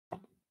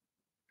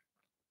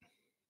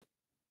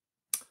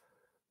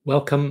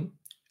Welcome.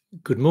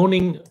 Good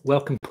morning.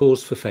 Welcome.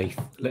 Pause for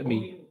faith. Let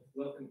me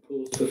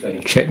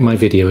check my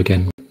video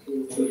again.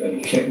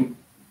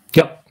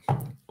 Yep.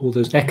 All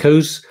those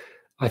echoes.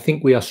 I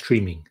think we are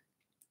streaming.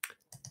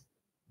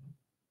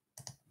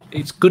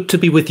 It's good to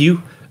be with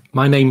you.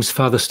 My name's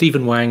Father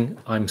Stephen Wang.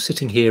 I'm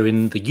sitting here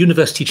in the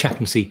University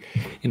Chaplaincy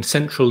in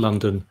central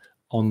London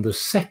on the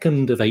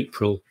 2nd of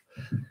April,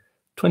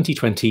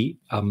 2020,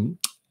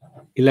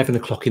 11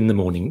 o'clock in the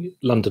morning,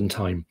 London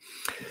time.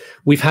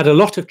 We've had a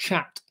lot of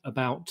chat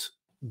about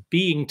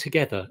being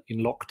together in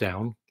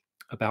lockdown,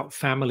 about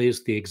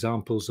families, the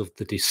examples of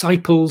the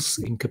disciples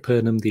in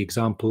Capernaum, the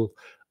example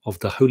of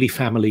the Holy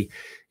Family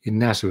in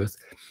Nazareth.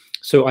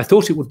 So I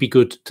thought it would be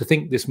good to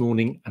think this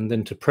morning and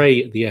then to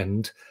pray at the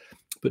end,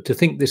 but to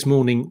think this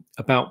morning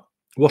about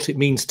what it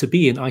means to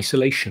be in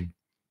isolation.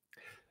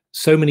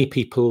 So many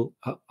people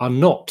are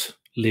not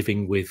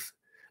living with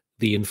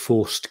the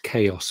enforced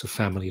chaos of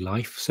family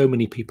life. So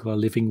many people are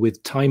living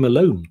with time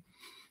alone.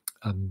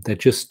 They're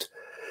just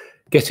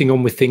getting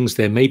on with things.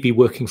 They may be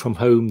working from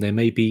home, they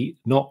may be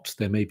not,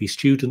 there may be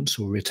students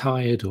or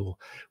retired or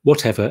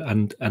whatever.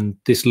 And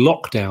this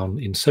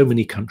lockdown in so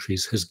many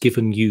countries has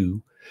given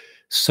you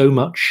so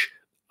much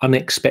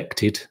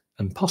unexpected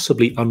and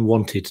possibly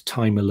unwanted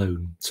time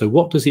alone. So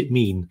what does it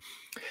mean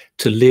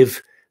to live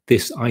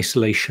this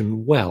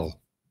isolation well?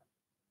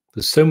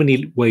 There's so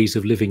many ways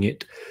of living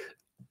it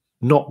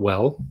not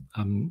well.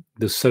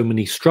 There's so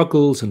many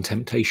struggles and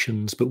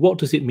temptations, but what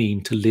does it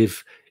mean to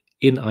live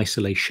in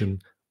isolation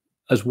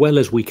as well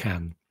as we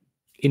can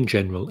in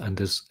general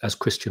and as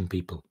Christian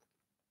people?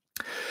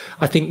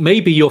 I think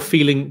maybe you're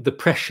feeling the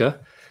pressure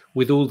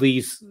with all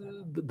these,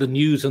 the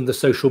news and the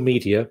social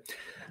media.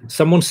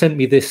 Someone sent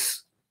me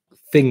this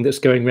thing that's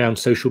going around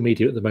social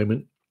media at the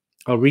moment.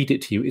 I'll read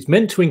it to you. It's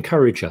meant to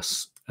encourage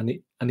us, and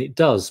it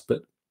does,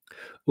 but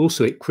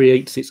also it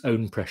creates its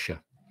own pressure.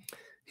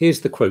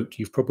 Here's the quote.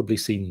 You've probably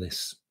seen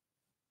this.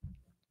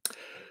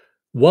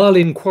 While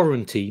in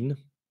quarantine,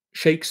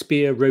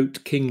 Shakespeare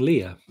wrote King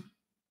Lear.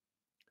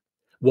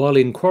 While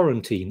in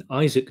quarantine,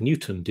 Isaac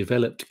Newton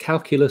developed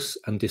calculus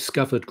and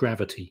discovered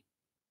gravity.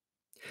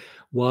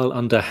 While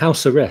under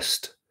house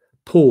arrest,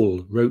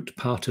 Paul wrote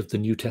part of the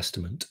New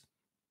Testament.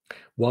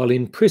 While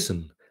in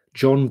prison,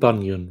 John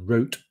Bunyan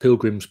wrote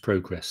Pilgrim's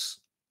Progress.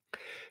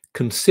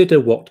 Consider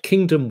what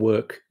kingdom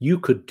work you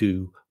could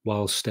do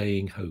while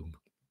staying home.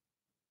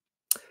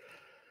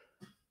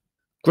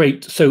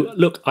 Great. So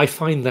look, I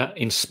find that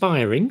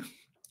inspiring,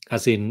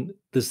 as in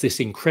there's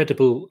this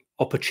incredible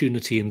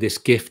opportunity and this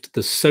gift.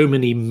 There's so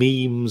many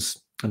memes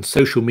and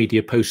social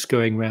media posts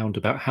going around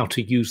about how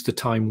to use the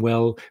time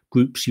well,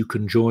 groups you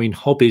can join,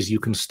 hobbies you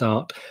can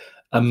start,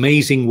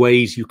 amazing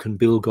ways you can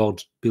build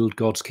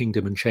God's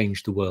kingdom and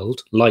change the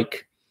world,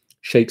 like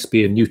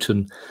Shakespeare,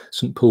 Newton,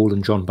 St. Paul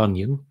and John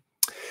Bunyan.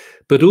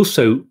 But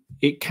also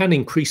it can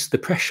increase the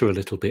pressure a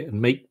little bit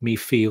and make me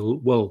feel,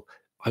 well,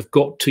 I've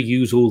got to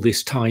use all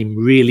this time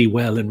really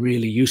well and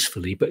really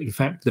usefully. But in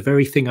fact, the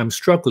very thing I'm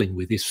struggling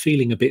with is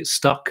feeling a bit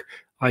stuck,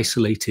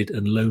 isolated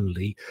and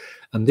lonely.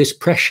 And this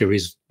pressure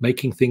is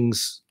making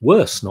things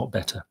worse, not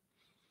better.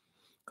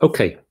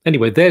 Okay,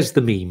 anyway, there's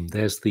the meme.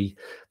 There's the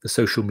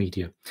social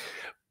media.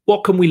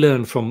 What can we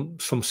learn from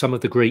some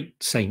of the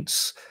great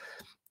saints?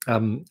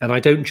 And I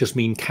don't just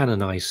mean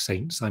canonized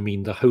saints. I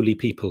mean the holy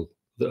people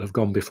that have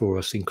gone before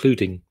us,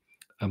 including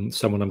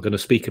someone I'm going to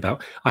speak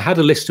about. I had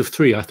a list of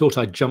 3. I thought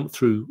I'd jump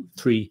through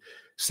 3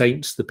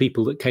 saints. The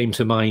people that came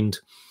to mind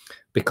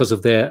because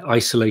of their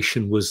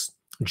isolation was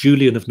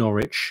Julian of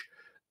Norwich,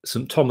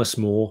 St. Thomas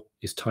More,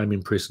 his time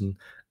in prison,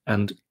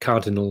 and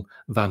Cardinal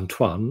Van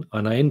Thuan.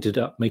 And I ended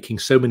up making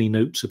so many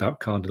notes about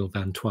Cardinal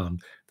Van Thuan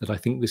that I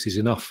think this is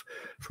enough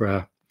for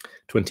our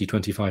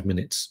 20-25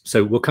 minutes.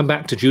 So we'll come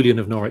back to Julian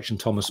of Norwich and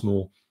Thomas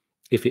More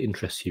if it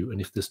interests you and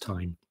if there's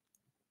time.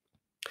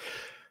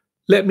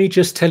 Let me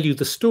just tell you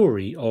the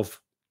story of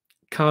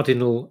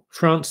Cardinal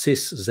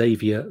Francis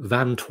Xavier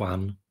Van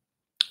Thuan,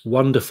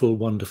 wonderful,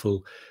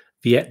 wonderful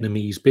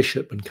Vietnamese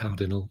bishop and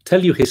cardinal.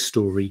 Tell you his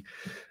story.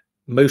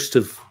 Most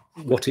of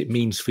what it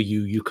means for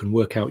you, you can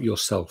work out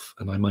yourself,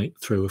 and I might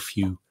throw a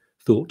few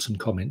thoughts and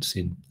comments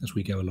in as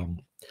we go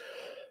along.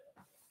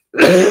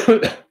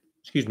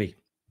 Excuse me.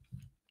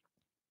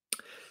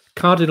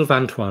 Cardinal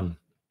Van Thuan,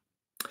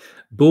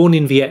 born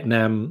in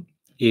Vietnam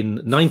in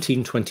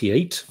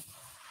 1928.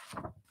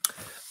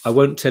 I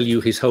won't tell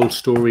you his whole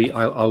story.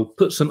 I'll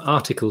put some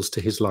articles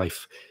to his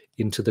life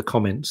into the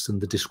comments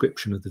and the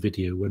description of the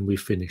video when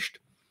we've finished.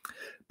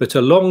 But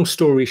a long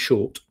story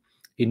short,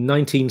 in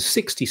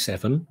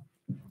 1967,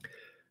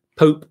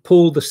 Pope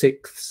Paul VI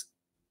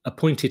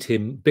appointed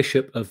him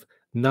Bishop of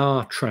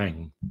Nha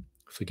Trang.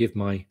 Forgive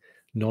my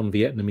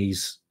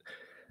non-Vietnamese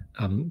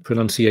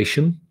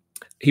pronunciation.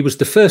 He was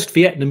the first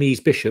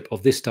Vietnamese bishop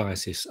of this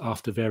diocese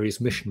after various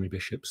missionary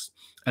bishops,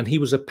 and he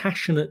was a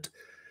passionate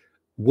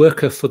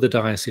worker for the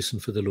diocese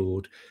and for the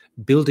Lord,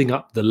 building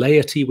up the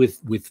laity with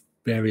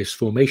various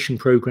formation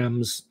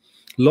programs,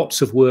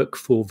 lots of work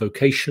for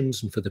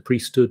vocations and for the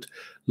priesthood,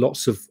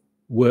 lots of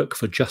work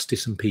for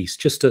justice and peace.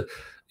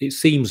 It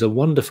seems a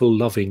wonderful,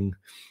 loving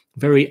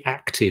very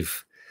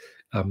active,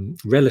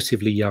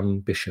 relatively young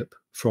bishop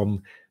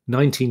from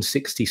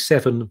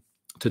 1967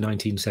 to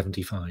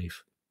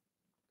 1975.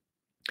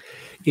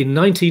 In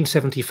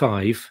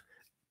 1975,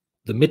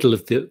 the middle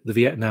of the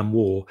Vietnam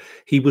War,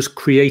 he was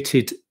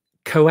created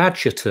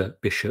coadjutor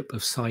bishop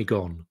of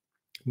Saigon,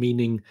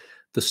 meaning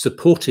the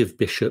supportive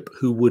bishop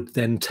who would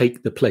then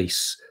take the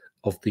place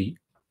of the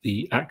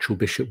actual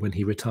bishop when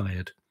he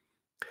retired.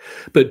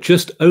 But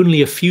just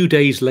only a few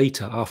days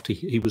later, after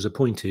he was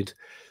appointed,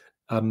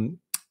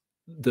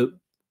 the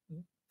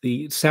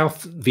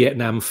South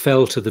Vietnam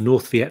fell to the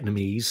North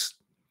Vietnamese.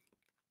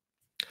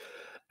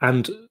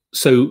 And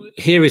so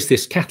here is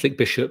this Catholic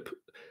bishop,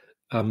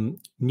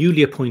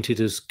 newly appointed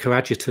as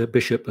coadjutor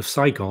bishop of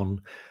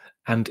Saigon,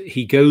 and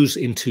he goes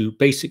into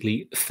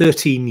basically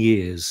 13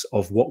 years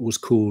of what was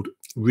called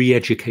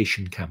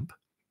re-education camp,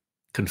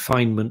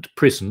 confinement,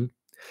 prison,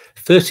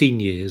 13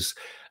 years,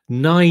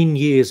 9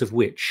 years of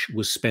which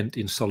was spent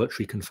in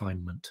solitary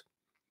confinement.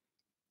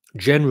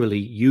 Generally,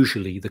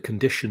 usually, the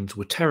conditions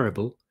were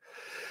terrible.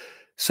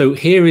 So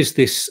here is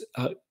this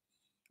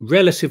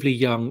relatively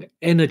young,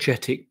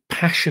 energetic,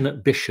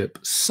 passionate bishop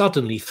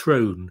suddenly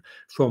thrown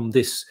from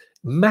this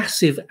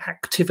massive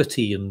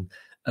activity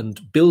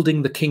and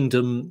building the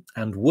kingdom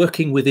and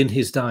working within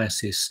his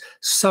diocese,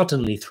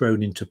 suddenly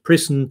thrown into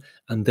prison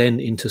and then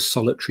into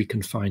solitary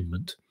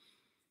confinement.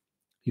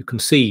 You can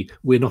see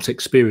we're not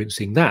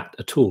experiencing that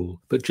at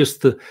all, but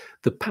just the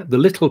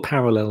little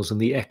parallels and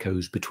the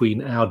echoes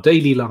between our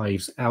daily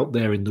lives out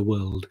there in the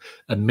world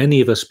and many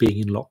of us being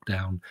in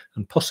lockdown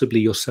and possibly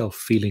yourself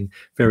feeling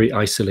very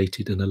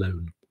isolated and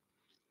alone.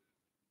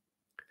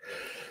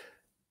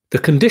 The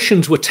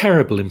conditions were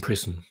terrible in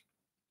prison,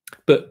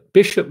 but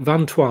Bishop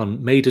Van Thuan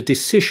made a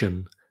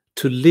decision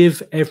to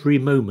live every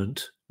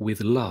moment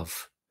with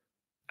love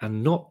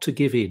and not to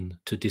give in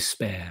to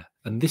despair.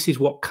 And this is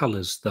what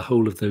colours the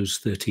whole of those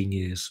 13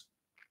 years.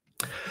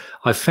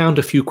 I've found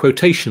a few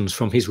quotations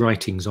from his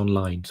writings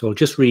online, so I'll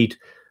just read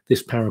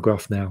this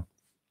paragraph now.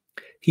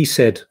 He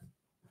said,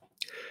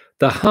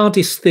 "The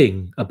hardest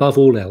thing above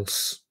all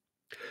else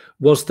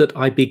was that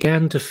I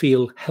began to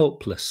feel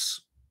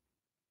helpless.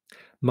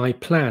 My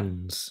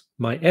plans,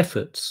 my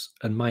efforts,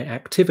 and my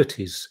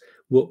activities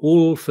were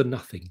all for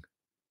nothing.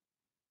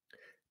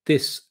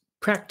 This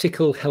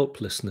practical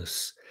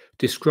helplessness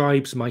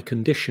describes my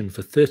condition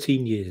for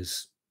 13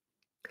 years.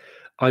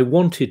 I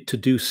wanted to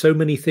do so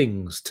many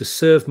things to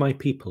serve my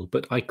people,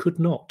 but I could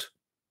not.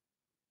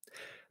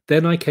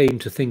 Then I came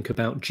to think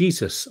about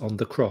Jesus on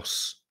the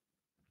cross,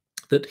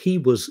 that he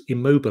was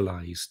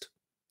immobilized.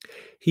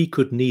 He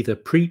could neither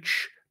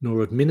preach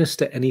nor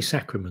administer any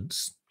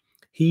sacraments.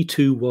 He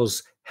too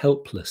was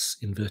helpless,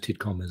 inverted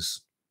commas.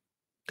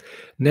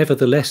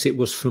 Nevertheless, it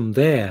was from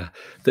there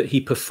that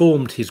he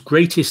performed his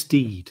greatest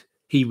deed.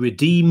 He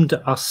redeemed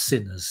us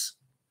sinners.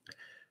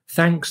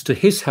 Thanks to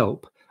his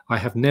help, I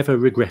have never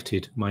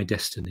regretted my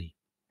destiny."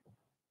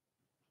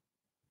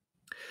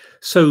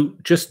 So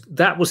just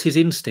that was his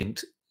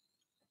instinct.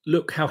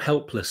 Look how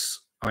helpless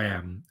I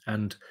am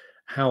and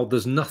how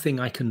there's nothing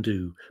I can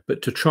do,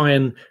 but to try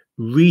and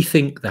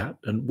rethink that.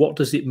 And what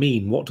does it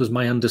mean? What does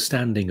my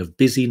understanding of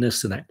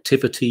busyness and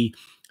activity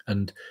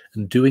and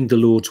doing the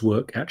Lord's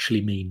work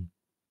actually mean?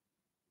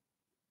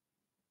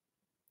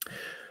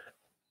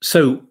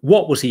 So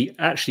what was he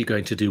actually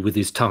going to do with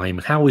his time?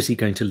 How is he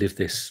going to live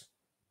this?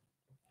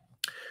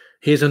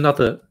 Here's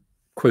another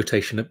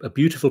quotation, a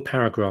beautiful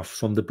paragraph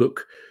from the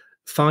book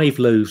 5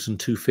 Loaves and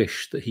 2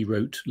 Fish that he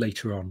wrote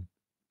later on.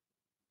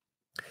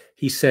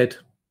 He said,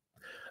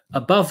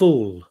 "Above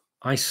all,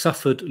 I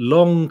suffered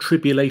long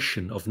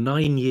tribulation of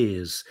 9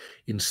 years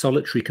in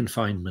solitary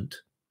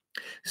confinement,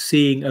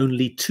 seeing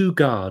only 2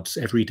 guards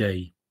every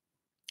day,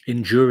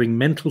 enduring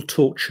mental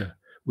torture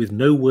with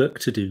no work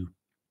to do,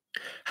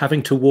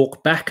 having to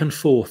walk back and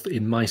forth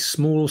in my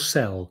small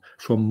cell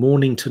from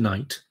morning to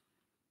night.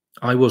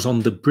 I was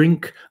on the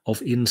brink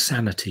of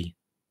insanity.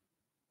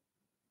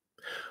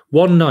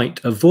 One night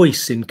a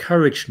voice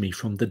encouraged me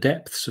from the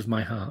depths of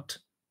my heart.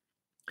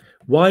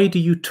 Why do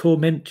you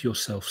torment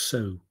yourself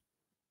so?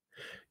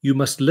 You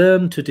must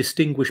learn to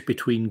distinguish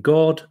between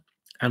God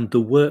and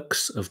the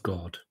works of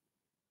God."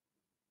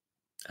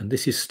 And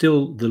this is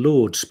still the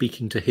Lord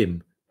speaking to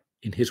him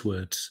in his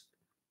words.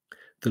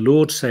 The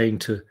Lord saying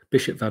to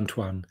Bishop Van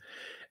Thuan,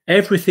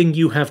 "Everything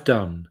you have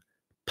done,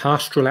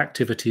 pastoral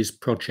activities,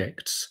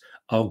 projects,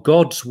 are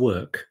God's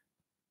work,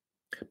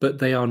 but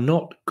they are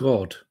not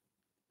God."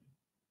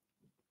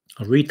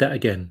 I'll read that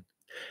again.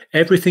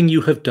 Everything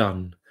you have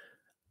done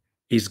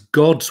is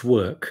God's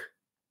work,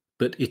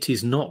 but it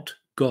is not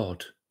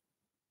God.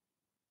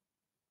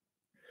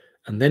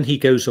 And then he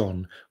goes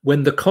on,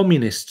 "When the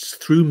communists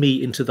threw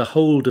me into the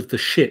hold of the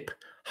ship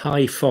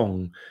Hai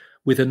Phong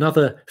with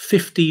another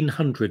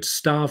 1,500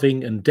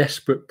 starving and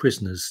desperate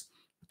prisoners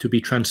to be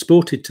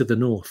transported to the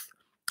north,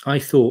 I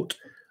thought,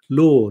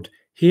 Lord,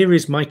 here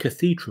is my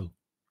cathedral.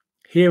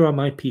 Here are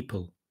my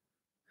people.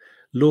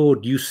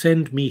 Lord, you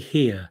send me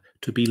here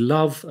to be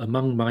love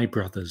among my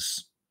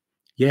brothers.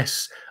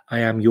 Yes, I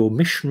am your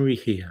missionary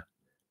here.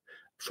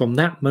 From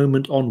that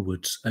moment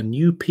onwards, a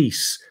new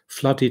peace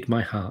flooded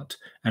my heart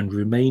and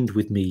remained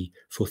with me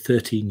for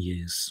 13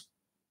 years.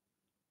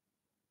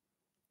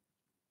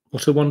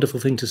 What a wonderful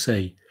thing to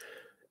say.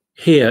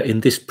 Here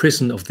in this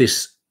prison of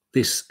this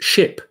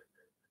ship,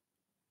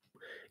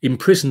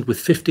 imprisoned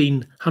with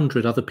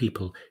 1,500 other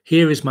people,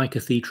 here is my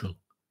cathedral.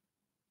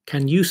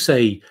 Can you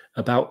say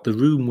about the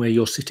room where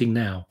you're sitting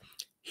now,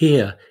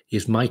 here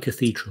is my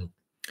cathedral,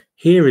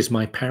 here is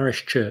my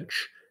parish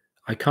church.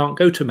 I can't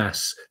go to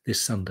Mass this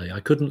Sunday. I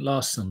couldn't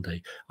last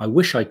Sunday. I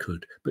wish I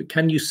could. But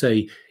can you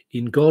say,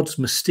 in God's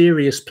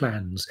mysterious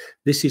plans,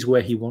 this is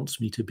where he wants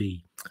me to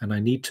be. And I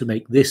need to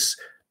make this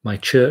my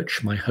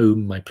church, my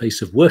home, my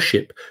place of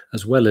worship,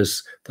 as well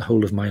as the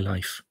whole of my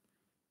life.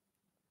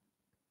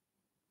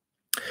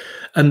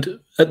 And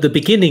at the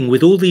beginning,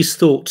 with all these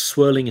thoughts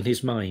swirling in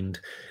his mind,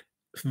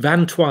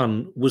 Van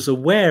Thuan was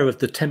aware of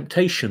the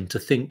temptation to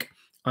think,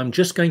 I'm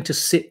just going to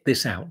sit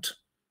this out.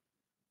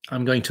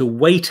 I'm going to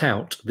wait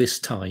out this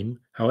time,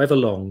 however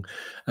long,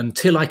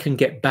 until I can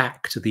get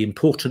back to the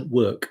important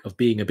work of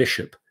being a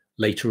bishop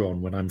later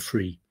on when I'm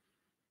free.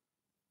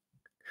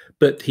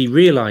 But he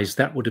realized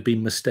that would have been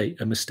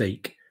a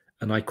mistake.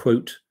 And I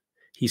quote,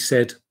 he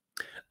said,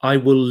 I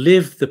will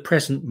live the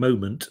present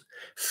moment,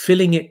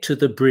 filling it to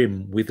the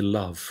brim with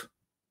love.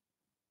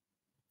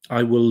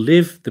 I will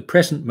live the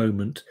present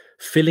moment,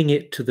 filling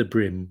it to the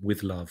brim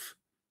with love.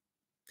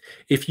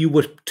 If you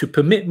were to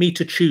permit me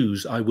to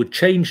choose, I would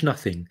change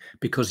nothing,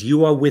 because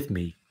you are with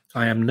me.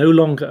 I am no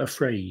longer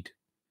afraid.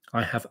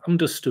 I have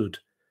understood.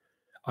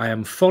 I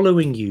am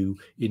following you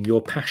in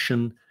your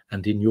passion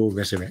and in your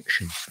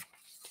resurrection.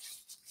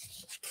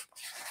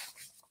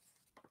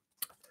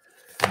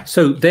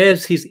 So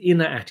there's his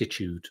inner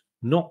attitude,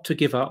 not to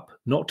give up,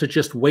 not to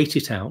just wait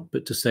it out,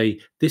 but to say,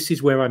 this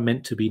is where I'm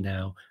meant to be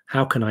now.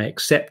 How can I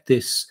accept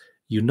this?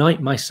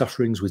 Unite my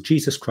sufferings with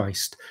Jesus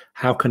Christ.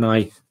 How can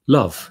I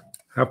love?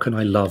 How can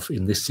I love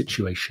in this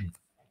situation?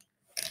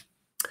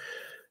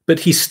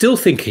 But he's still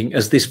thinking,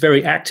 as this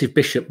very active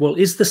bishop, well,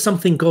 is there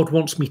something God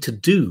wants me to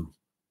do?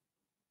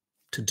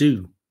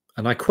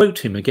 And I quote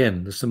him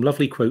again. There's some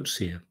lovely quotes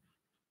here.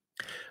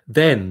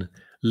 Then,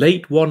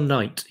 late one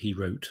night, he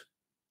wrote,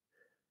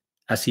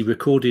 as he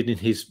recorded in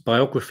his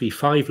biography,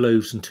 5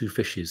 Loaves and 2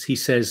 Fishes, he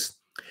says,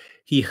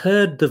 he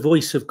heard the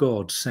voice of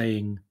God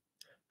saying,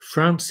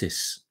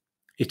 Francis,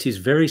 it is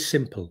very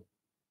simple.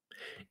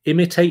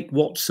 Imitate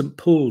what St.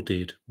 Paul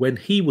did when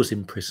he was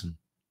in prison.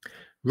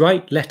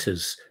 Write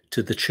letters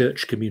to the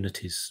church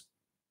communities.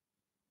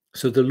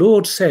 So the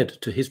Lord said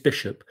to his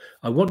bishop,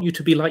 I want you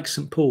to be like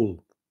St.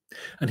 Paul.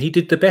 And he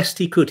did the best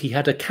he could. He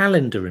had a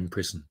calendar in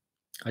prison.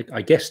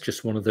 I guess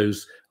just one of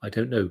those, I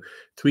don't know,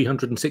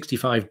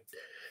 365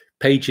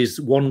 pages,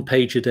 1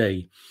 page a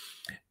day.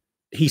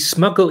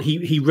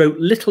 He wrote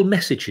little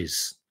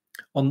messages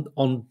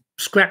on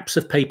scraps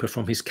of paper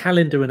from his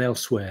calendar and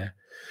elsewhere,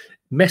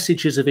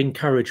 messages of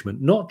encouragement,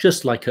 not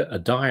just like a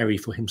diary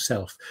for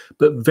himself,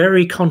 but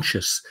very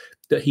conscious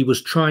that he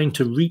was trying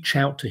to reach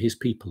out to his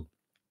people.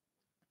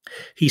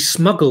 He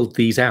smuggled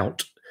these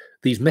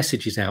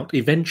messages out,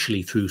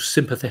 eventually through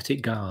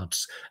sympathetic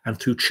guards and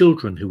through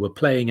children who were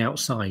playing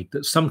outside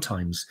that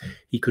sometimes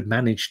he could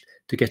manage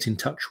to get in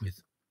touch with.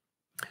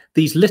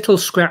 These little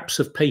scraps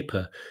of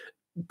paper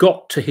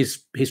got to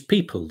his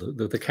people,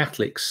 the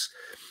Catholics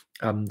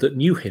that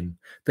knew him.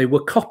 They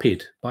were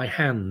copied by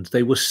hand,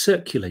 they were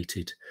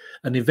circulated,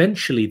 and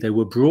eventually they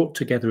were brought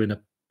together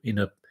in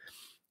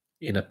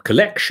a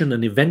collection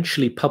and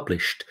eventually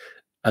published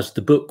as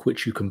the book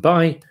which you can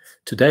buy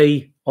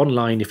today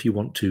online if you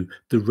want to,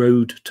 The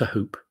Road to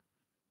Hope.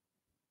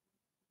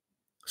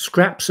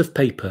 Scraps of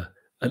paper,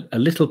 a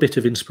little bit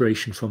of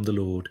inspiration from the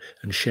Lord,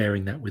 and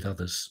sharing that with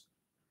others.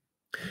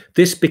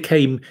 This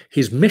became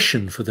his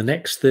mission for the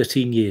next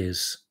 13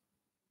 years.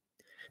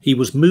 He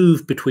was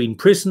moved between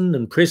prison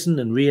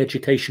and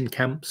re-education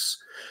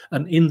camps,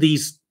 and in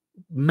these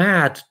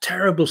mad,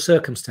 terrible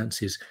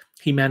circumstances,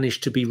 he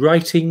managed to be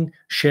writing,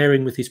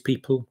 sharing with his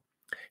people.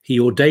 He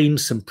ordained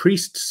some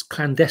priests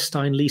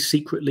clandestinely,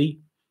 secretly.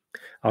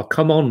 I'll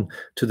come on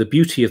to the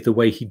beauty of the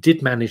way he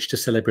did manage to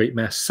celebrate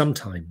Mass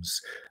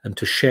sometimes and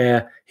to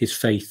share his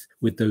faith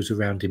with those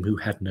around him who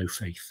had no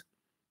faith.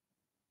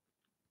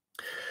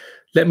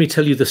 Let me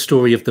tell you the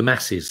story of the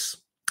Masses.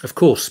 Of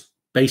course,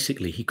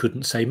 basically, he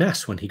couldn't say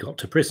Mass when he got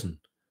to prison.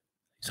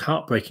 It's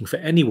heartbreaking for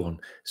anyone,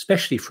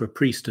 especially for a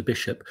priest, a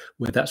bishop,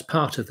 where that's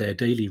part of their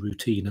daily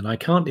routine. And I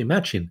can't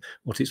imagine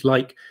what it's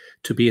like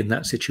to be in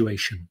that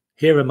situation.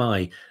 Here am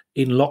I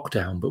in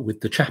lockdown, but with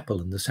the chapel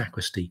and the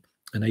sacristy,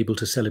 and able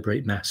to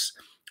celebrate Mass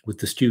with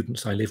the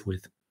students I live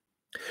with.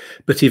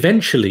 But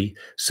eventually,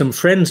 some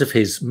friends of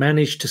his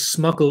managed to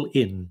smuggle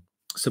in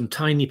some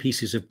tiny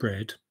pieces of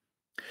bread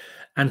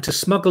and to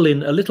smuggle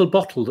in a little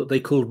bottle that they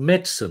called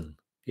medicine.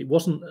 It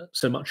wasn't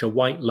so much a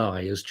white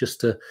lie as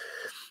just a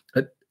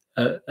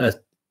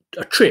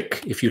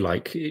trick, if you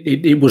like.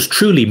 It was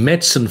truly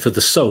medicine for the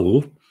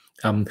soul,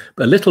 a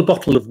little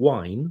bottle of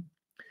wine,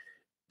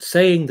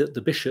 saying that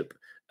the bishop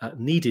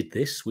needed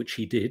this, which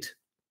he did.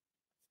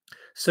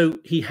 So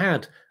he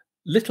had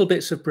little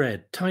bits of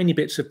bread, tiny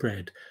bits of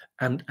bread,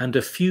 and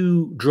a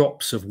few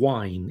drops of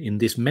wine in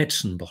this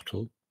medicine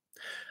bottle.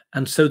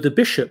 And so the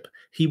bishop,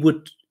 he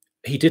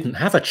didn't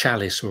have a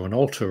chalice or an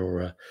altar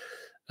or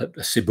a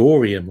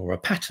ciborium or a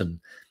paten.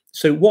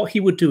 So what he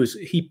would do is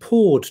he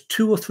poured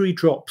 2 or 3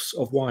 drops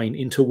of wine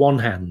into one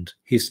hand.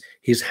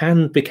 His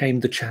hand became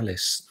the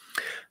chalice,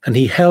 and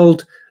he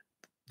held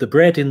the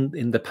bread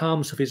in the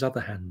palms of his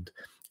other hand.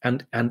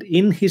 And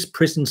in his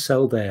prison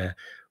cell there,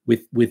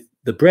 with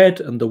the bread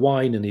and the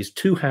wine in his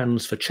 2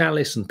 hands for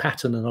chalice and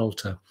paten and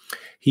altar,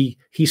 he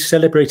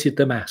celebrated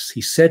the Mass.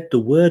 He said the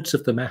words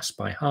of the Mass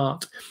by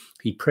heart.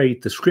 He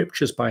prayed the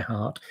scriptures by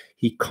heart.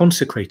 He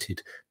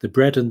consecrated the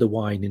bread and the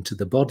wine into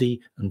the body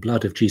and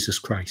blood of Jesus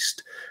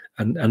Christ.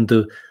 And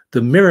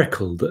the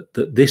miracle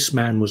that this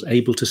man was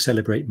able to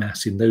celebrate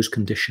Mass in those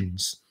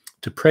conditions,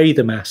 to pray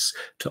the Mass,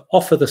 to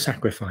offer the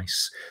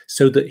sacrifice,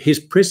 so that his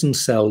prison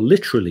cell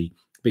literally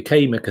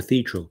became a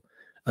cathedral,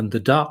 and the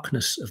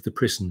darkness of the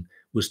prison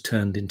was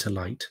turned into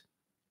light.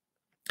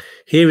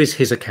 Here is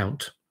his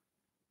account.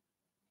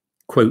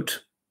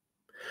 Quote,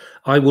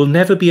 "I will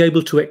never be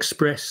able to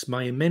express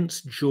my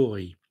immense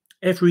joy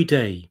every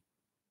day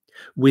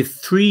with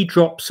 3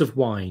 drops of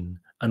wine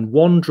and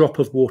 1 drop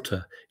of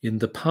water in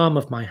the palm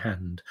of my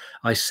hand.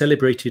 I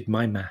celebrated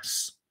my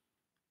Mass.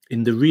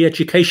 In the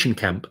re-education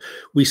camp,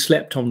 we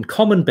slept on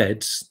common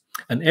beds,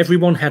 and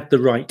everyone had the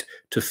right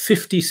to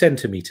 50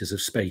 centimeters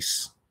of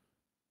space.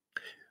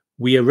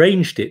 We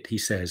arranged it," he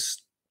says,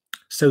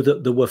 "so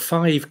that there were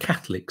 5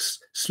 Catholics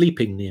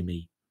sleeping near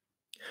me.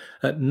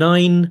 At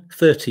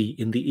 9:30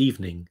 in the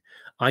evening,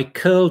 I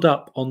curled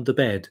up on the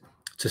bed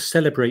to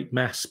celebrate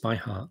Mass by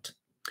heart,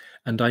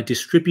 and I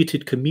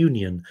distributed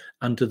communion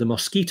under the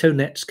mosquito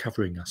nets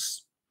covering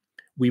us.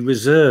 We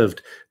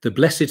reserved the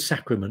Blessed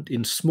Sacrament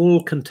in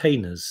small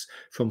containers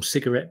from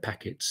cigarette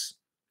packets.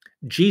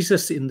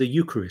 Jesus in the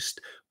Eucharist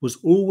was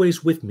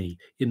always with me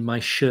in my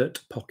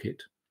shirt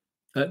pocket.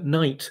 At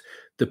night,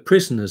 the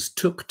prisoners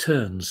took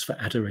turns for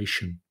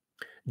adoration.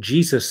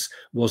 Jesus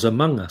was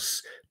among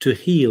us to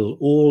heal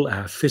all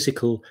our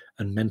physical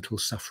and mental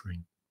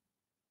suffering."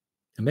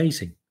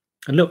 Amazing.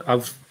 And look,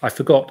 I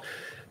forgot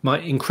my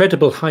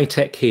incredible high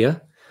tech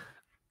here,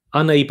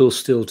 unable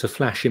still to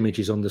flash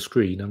images on the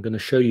screen. I'm going to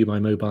show you my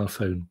mobile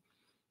phone.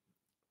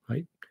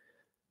 Right?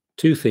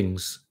 2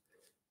 things.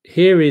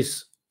 Here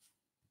is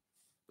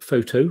a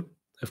photo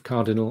of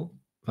Cardinal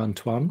Van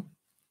Thuan.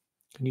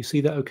 Can you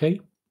see that okay?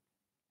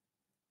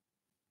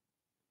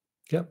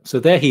 Yeah, so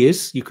there he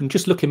is. You can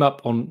just look him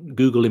up on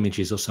Google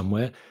Images or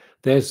somewhere.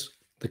 There's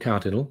the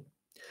Cardinal.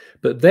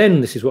 But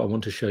then this is what I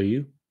want to show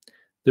you.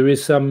 There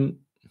is some...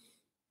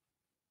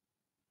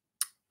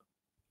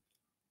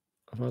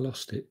 Have I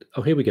lost it?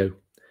 Oh, here we go.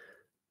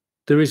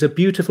 There is a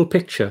beautiful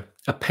picture,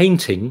 a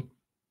painting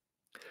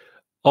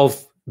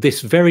of this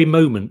very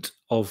moment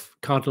of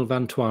Cardinal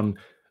Van Thuan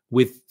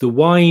with the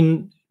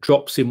wine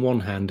drops in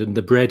one hand and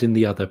the bread in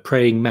the other,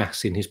 praying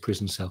Mass in his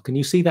prison cell. Can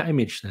you see that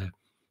image there?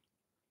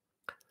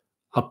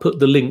 I'll put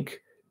the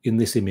link in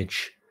this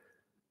image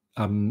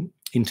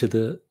into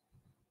the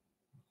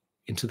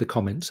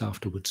comments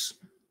afterwards.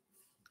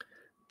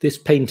 This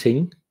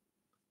painting,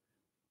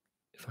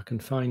 if I can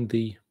find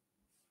the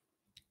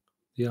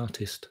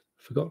artist,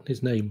 I've forgotten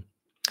his name.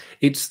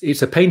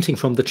 It's a painting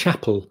from the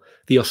chapel,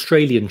 the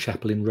Australian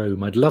chapel in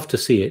Rome. I'd love to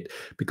see it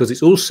because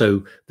it's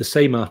also the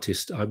same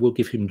artist. I will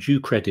give him due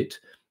credit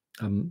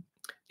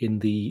in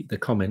the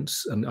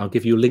comments, and I'll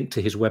give you a link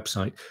to his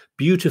website.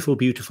 Beautiful,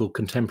 beautiful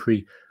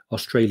contemporary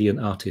Australian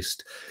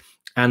artist.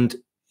 And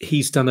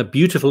he's done a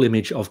beautiful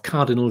image of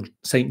Cardinal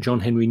St.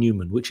 John Henry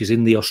Newman, which is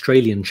in the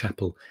Australian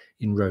chapel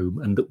in Rome,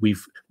 and that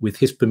we've, with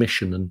his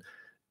permission and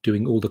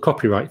doing all the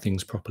copyright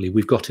things properly,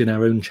 we've got in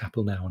our own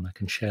chapel now, and I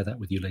can share that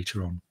with you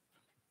later on.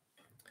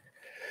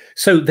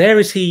 So there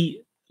is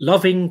he,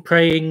 loving,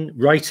 praying,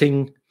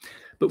 writing.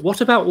 But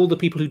what about all the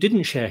people who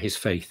didn't share his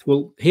faith?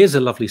 Well, here's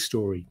a lovely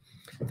story,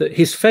 that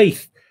his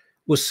faith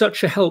was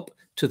such a help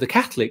to the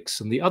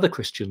Catholics and the other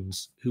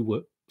Christians who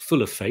were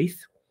full of faith.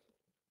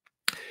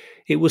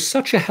 It was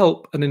such a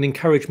help and an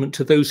encouragement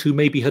to those who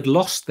maybe had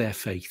lost their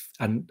faith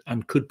and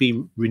could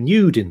be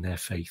renewed in their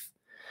faith.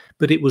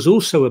 But it was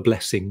also a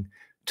blessing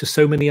to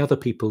so many other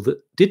people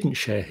that didn't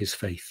share his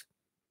faith.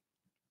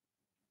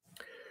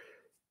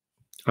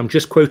 I'm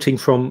just quoting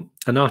from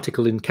an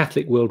article in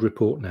Catholic World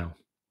Report now.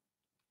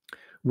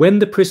 When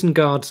the prison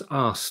guards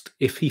asked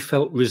if he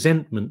felt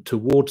resentment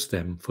towards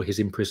them for his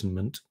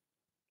imprisonment,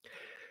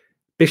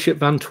 Bishop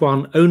Van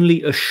Thuan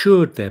only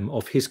assured them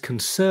of his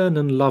concern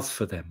and love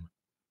for them.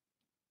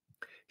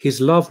 His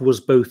love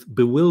was both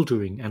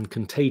bewildering and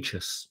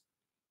contagious.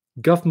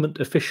 Government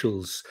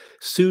officials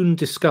soon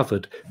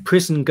discovered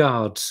prison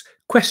guards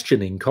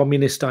questioning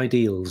communist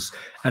ideals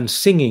and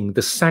singing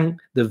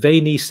the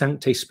Veni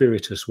Sancte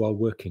Spiritus while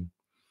working.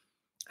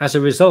 As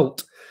a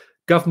result,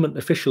 government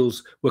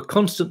officials were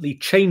constantly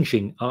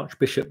changing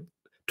Archbishop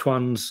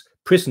Thuan's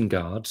prison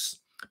guards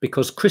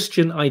because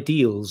Christian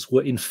ideals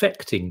were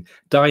infecting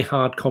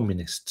die-hard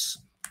communists.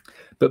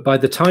 But by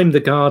the time the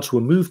guards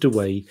were moved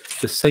away,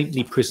 the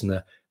saintly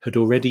prisoner had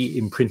already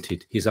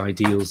imprinted his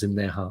ideals in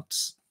their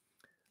hearts,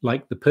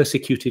 like the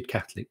persecuted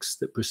Catholics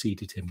that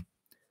preceded him.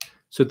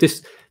 So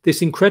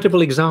this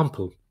incredible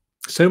example,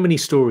 so many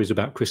stories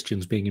about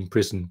Christians being in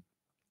prison,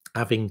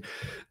 having,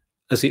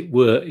 as it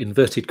were,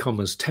 inverted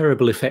commas,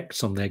 terrible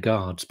effects on their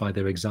guards by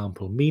their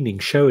example, meaning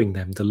showing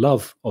them the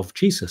love of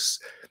Jesus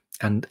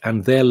and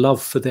their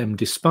love for them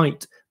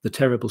despite the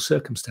terrible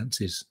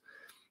circumstances.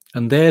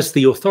 And there's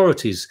the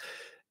authorities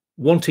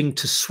wanting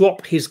to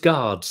swap his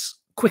guards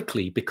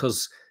quickly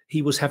because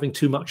he was having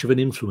too much of an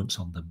influence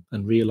on them,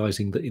 and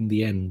realizing that in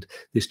the end,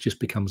 this just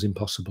becomes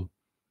impossible.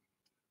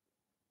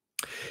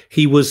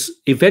 He was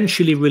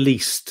eventually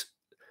released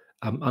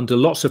under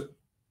lots of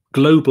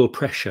global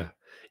pressure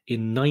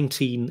in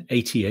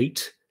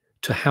 1988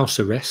 to house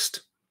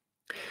arrest.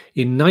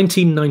 In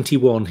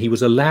 1991, he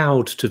was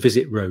allowed to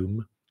visit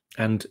Rome,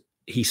 and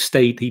he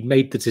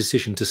made the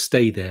decision to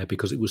stay there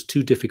because it was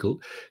too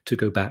difficult to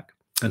go back.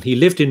 And he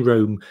lived in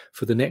Rome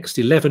for the next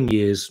 11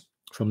 years,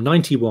 from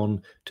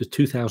 91 to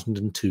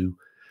 2002.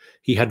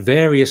 He had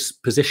various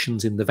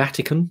positions in the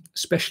Vatican,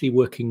 especially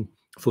working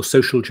for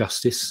social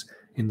justice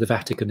in the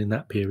Vatican in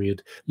that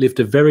period,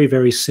 lived a very,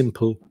 very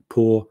simple,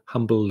 poor,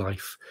 humble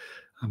life,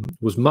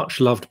 was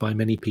much loved by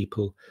many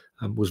people,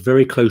 was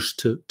very close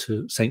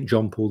to St.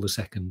 John Paul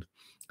II.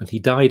 And he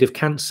died of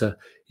cancer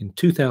in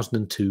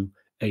 2002,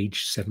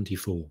 aged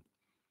 74.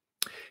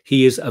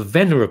 He is a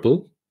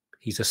venerable,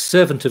 he's a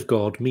servant of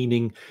God,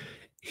 meaning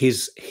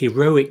his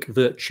heroic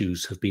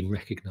virtues have been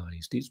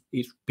recognized.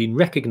 It's been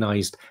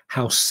recognized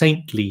how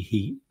saintly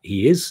he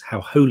is,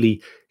 how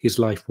holy his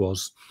life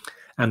was,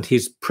 and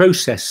his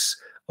process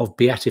of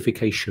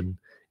beatification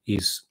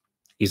is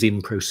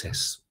in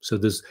process. So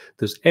there's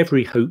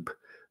every hope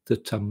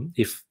that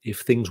if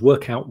things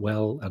work out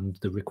well and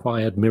the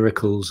required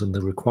miracles and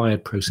the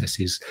required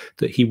processes,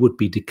 that he would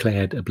be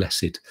declared a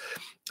blessed.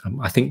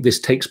 I think this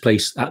takes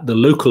place at the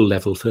local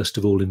level, first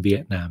of all in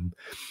Vietnam,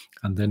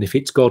 and then if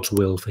it's God's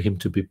will for him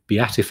to be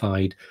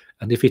beatified,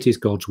 and if it is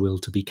God's will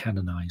to be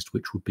canonized,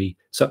 which would be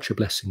such a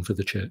blessing for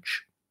the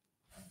church.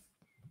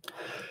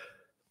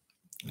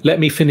 Let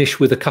me finish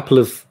with a couple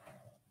of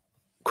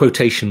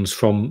quotations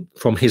from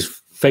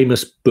his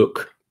famous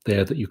book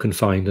there that you can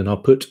find, and I'll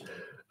put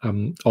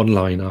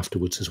online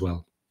afterwards as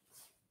well.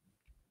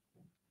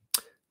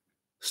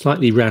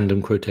 Slightly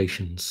random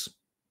quotations.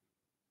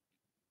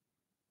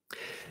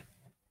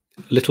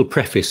 Little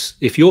preface.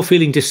 If you're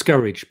feeling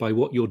discouraged by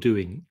what you're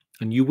doing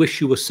and you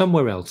wish you were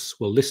somewhere else,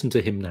 well, listen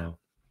to him now.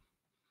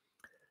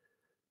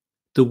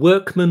 The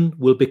workman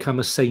will become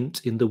a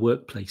saint in the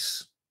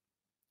workplace.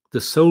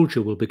 The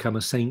soldier will become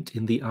a saint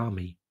in the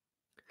army.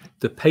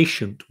 The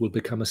patient will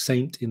become a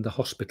saint in the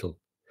hospital.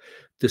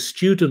 The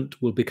student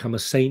will become a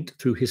saint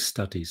through his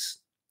studies.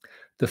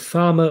 The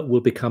farmer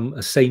will become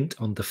a saint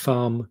on the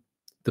farm.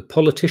 The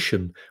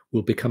politician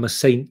will become a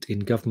saint in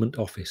government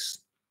office.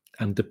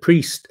 And the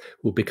priest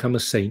will become a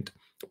saint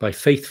by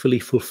faithfully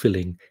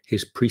fulfilling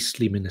his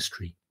priestly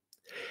ministry.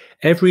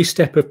 Every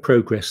step of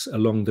progress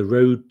along the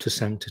road to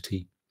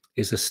sanctity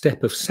is a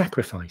step of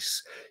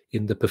sacrifice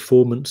in the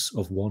performance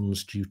of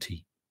one's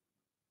duty.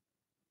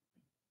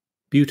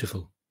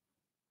 Beautiful.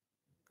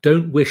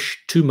 Don't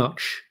wish too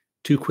much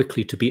too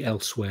quickly to be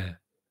elsewhere.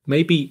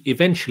 Maybe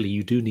eventually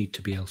you do need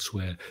to be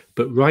elsewhere,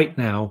 but right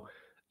now,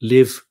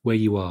 live where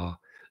you are.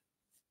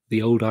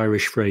 The old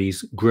Irish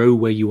phrase, grow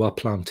where you are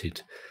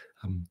planted.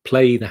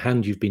 Play the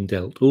hand you've been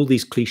dealt, all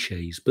these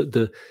cliches, but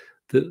the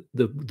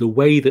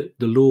way that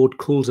the Lord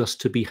calls us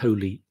to be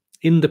holy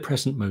in the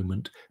present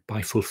moment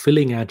by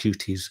fulfilling our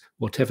duties,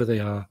 whatever they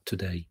are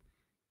today.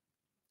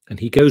 And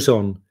he goes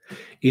on,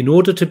 in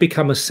order to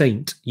become a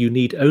saint, you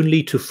need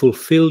only to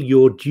fulfill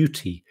your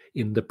duty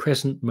in the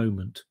present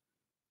moment.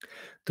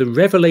 The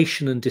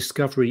revelation and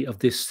discovery of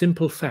this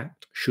simple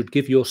fact should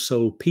give your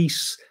soul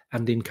peace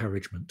and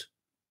encouragement.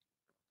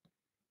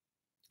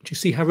 Do you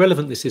see how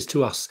relevant this is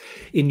to us?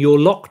 In your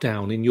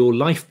lockdown, in your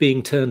life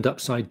being turned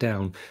upside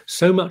down,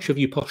 so much of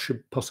you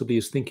possibly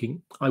is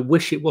thinking, I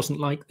wish it wasn't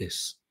like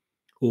this,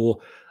 or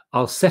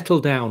I'll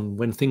settle down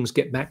when things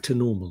get back to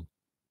normal.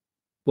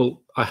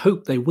 Well, I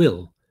hope they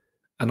will,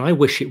 and I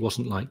wish it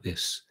wasn't like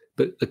this.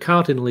 But the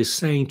Cardinal is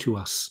saying to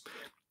us,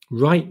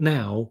 right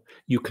now,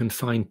 you can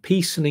find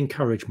peace and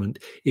encouragement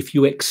if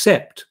you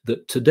accept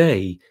that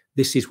today,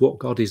 this is what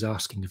God is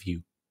asking of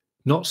you,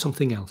 not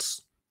something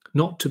else.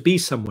 Not to be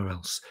somewhere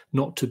else,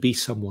 not to be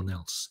someone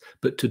else,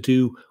 but to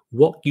do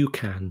what you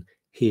can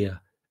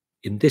here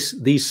in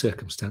these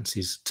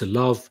circumstances, to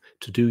love,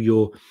 to do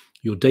your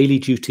daily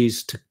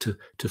duties,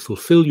 to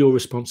fulfill your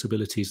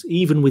responsibilities,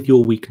 even with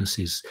your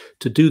weaknesses,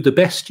 to do the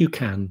best you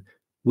can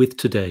with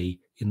today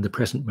in the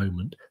present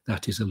moment.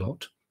 That is a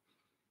lot.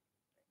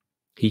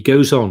 He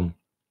goes on.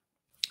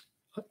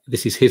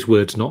 This is his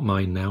words, not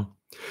mine now.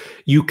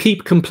 You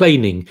keep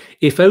complaining,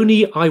 if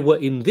only I were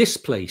in this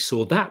place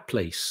or that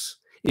place.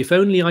 If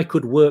only I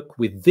could work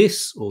with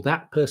this or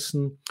that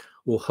person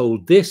or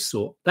hold this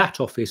or that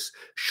office,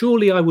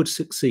 surely I would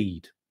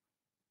succeed.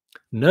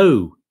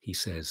 No, he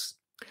says,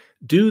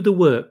 Do the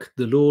work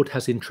the Lord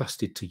has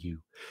entrusted to you.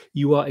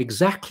 You are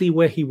exactly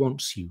where he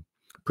wants you.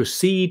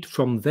 Proceed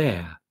from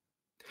there.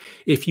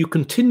 If you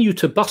continue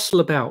to bustle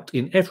about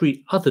in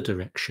every other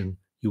direction,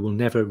 you will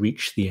never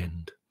reach the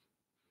end.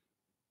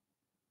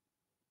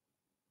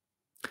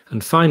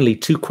 And finally,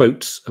 two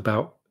quotes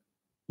about,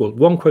 well,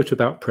 one quote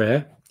about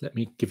prayer. Let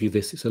me give you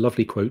this. It's a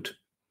lovely quote.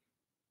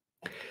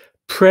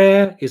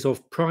 Prayer is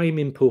of prime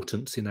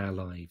importance in our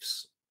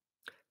lives.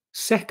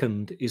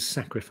 Second is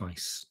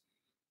sacrifice.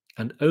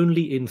 And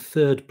only in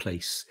third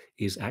place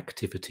is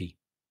activity.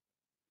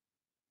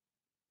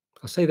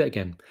 I'll say that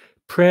again.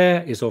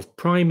 Prayer is of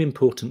prime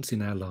importance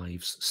in our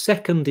lives.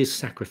 Second is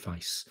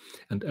sacrifice.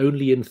 And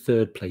only in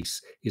third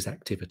place is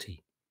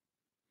activity.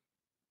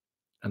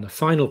 And a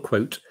final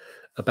quote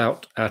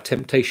about our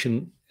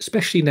temptation,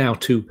 especially now,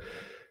 to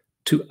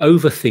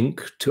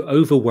overthink, to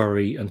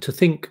overworry, and to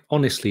think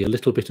honestly a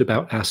little bit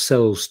about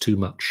ourselves too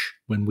much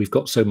when we've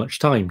got so much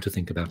time to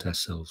think about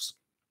ourselves.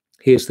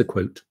 Here's the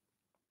quote.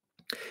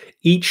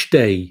 Each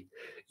day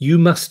you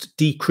must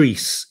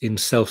decrease in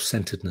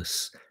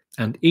self-centeredness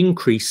and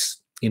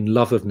increase in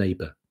love of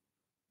neighbour.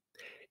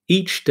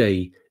 Each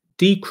day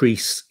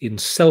decrease in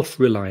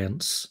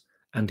self-reliance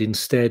and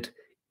instead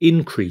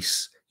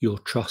increase your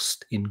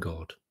trust in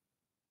God.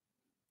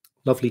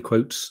 Lovely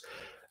quotes.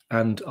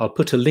 And I'll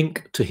put a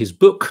link to his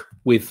book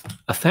with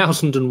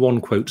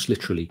 1,001 quotes,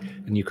 literally,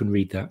 and you can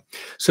read that.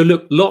 So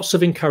look, lots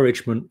of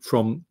encouragement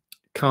from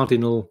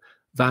Cardinal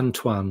Van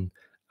Thuan.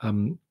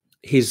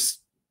 His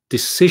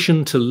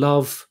decision to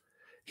love,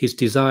 his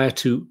desire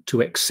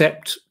to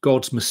accept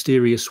God's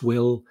mysterious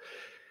will,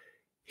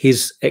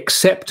 his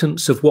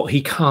acceptance of what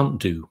he can't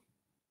do,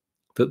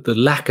 that the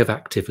lack of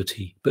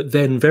activity, but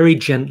then very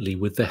gently,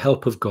 with the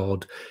help of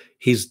God,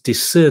 his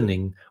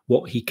discerning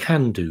what he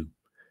can do,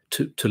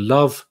 to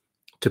love,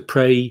 to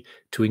pray,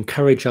 to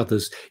encourage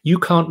others. You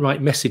can't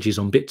write messages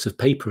on bits of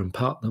paper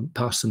and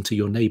pass them to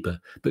your neighbour,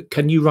 but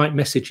can you write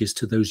messages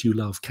to those you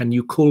love? Can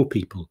you call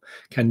people?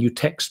 Can you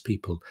text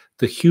people?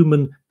 The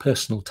human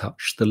personal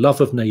touch, the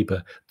love of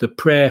neighbour, the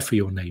prayer for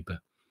your neighbour,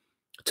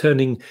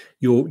 turning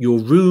your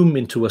room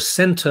into a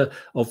centre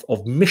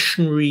of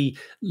missionary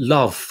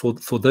love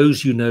for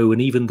those you know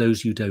and even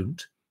those you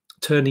don't.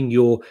 Turning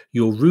your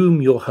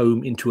room, your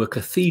home, into a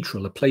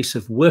cathedral, a place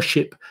of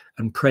worship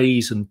and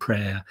praise and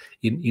prayer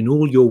in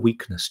all your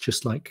weakness,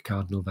 just like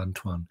Cardinal Van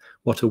Thuan.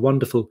 What a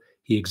wonderful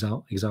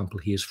example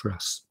he is for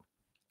us.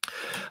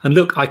 And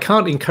look, I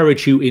can't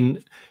encourage you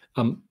in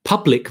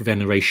public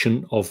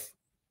veneration of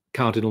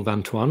Cardinal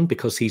Van Thuan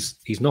because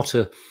he's not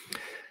a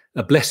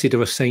blessed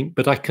or a saint,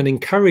 but I can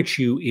encourage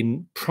you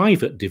in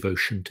private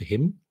devotion to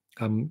him.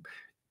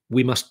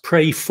 We must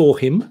pray for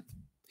him.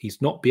 He's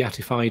not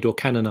beatified or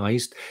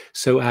canonized,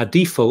 so our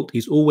default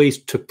is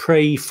always to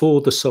pray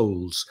for the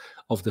souls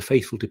of the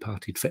faithful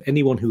departed, for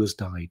anyone who has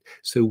died.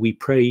 So we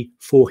pray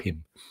for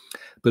him.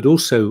 But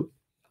also,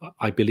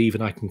 I believe,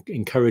 and I can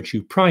encourage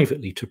you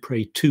privately to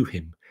pray to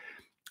him,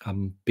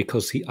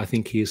 because I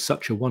think he is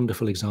such a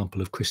wonderful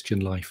example of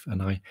Christian life,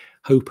 and I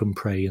hope and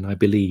pray and I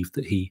believe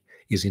that he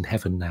is in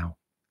heaven now,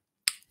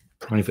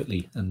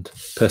 privately and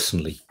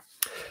personally.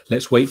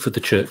 Let's wait for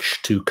the Church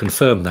to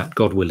confirm that,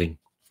 God willing.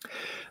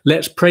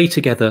 Let's pray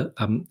together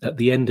at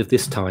the end of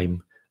this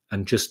time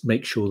and just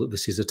make sure that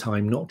this is a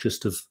time not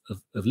just of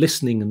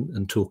listening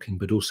and talking,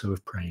 but also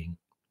of praying.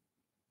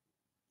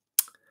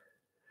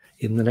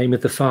 In the name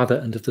of the Father,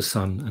 and of the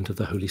Son, and of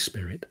the Holy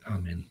Spirit.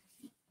 Amen.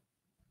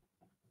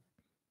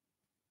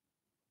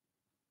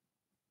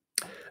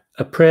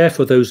 A prayer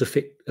for those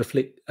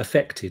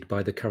affected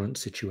by the current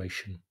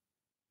situation.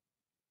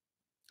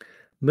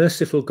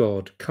 Merciful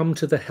God, come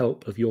to the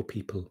help of your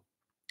people.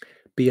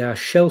 Be our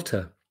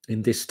shelter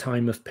in this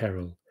time of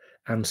peril,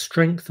 and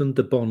strengthen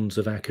the bonds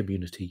of our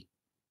community.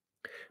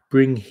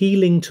 Bring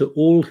healing to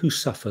all who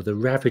suffer the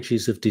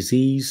ravages of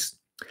disease,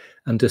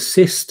 and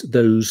assist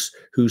those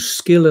whose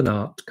skill and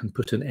art can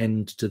put an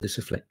end to this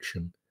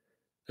affliction,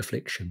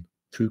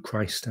 through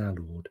Christ our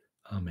Lord.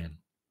 Amen.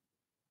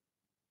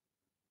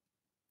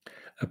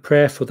 A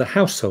prayer for the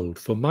household,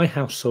 for my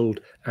household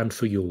and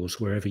for yours,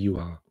 wherever you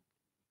are.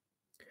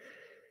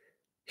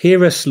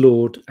 Hear us,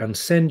 Lord, and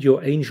send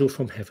your angel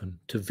from heaven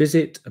to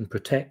visit and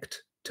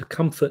protect, to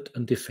comfort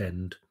and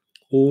defend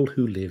all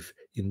who live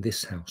in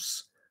this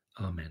house.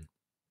 Amen.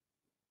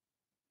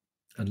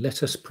 And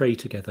let us pray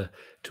together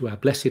to our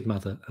Blessed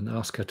Mother and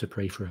ask her to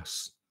pray for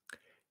us.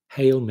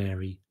 Hail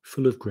Mary,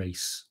 full of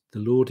grace, the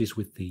Lord is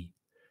with thee.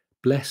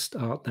 Blessed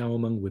art thou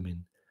among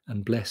women,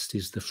 and blessed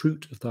is the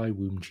fruit of thy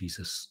womb,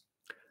 Jesus.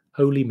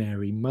 Holy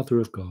Mary, Mother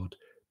of God,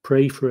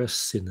 pray for us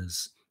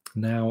sinners,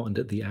 now and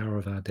at the hour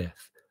of our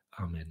death.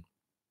 Amen.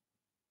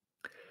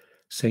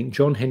 Saint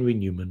John Henry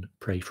Newman,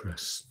 pray for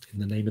us. In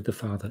the name of the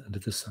Father, and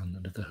of the Son,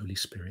 and of the Holy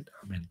Spirit.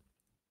 Amen.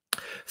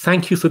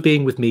 Thank you for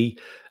being with me.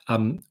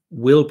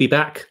 We'll be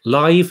back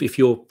live if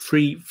you're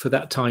free for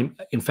that time.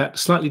 In fact,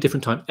 slightly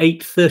different time,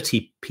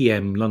 8:30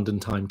 p.m. London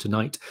time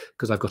tonight,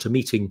 because I've got a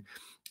meeting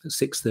at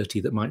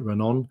 6:30 that might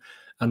run on.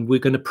 And we're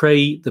going to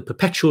pray the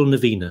perpetual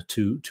novena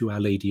to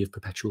Our Lady of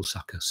Perpetual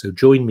Succour. So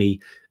join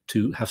me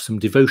to have some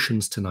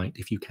devotions tonight,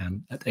 if you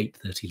can, at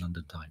 8:30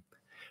 London time.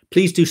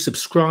 Please do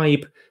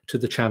subscribe to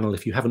the channel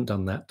if you haven't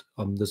done that.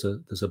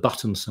 There's a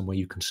button somewhere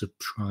you can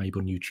subscribe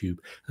on YouTube,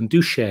 and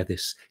do share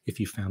this if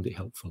you found it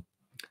helpful.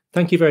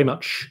 Thank you very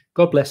much.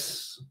 God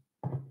bless.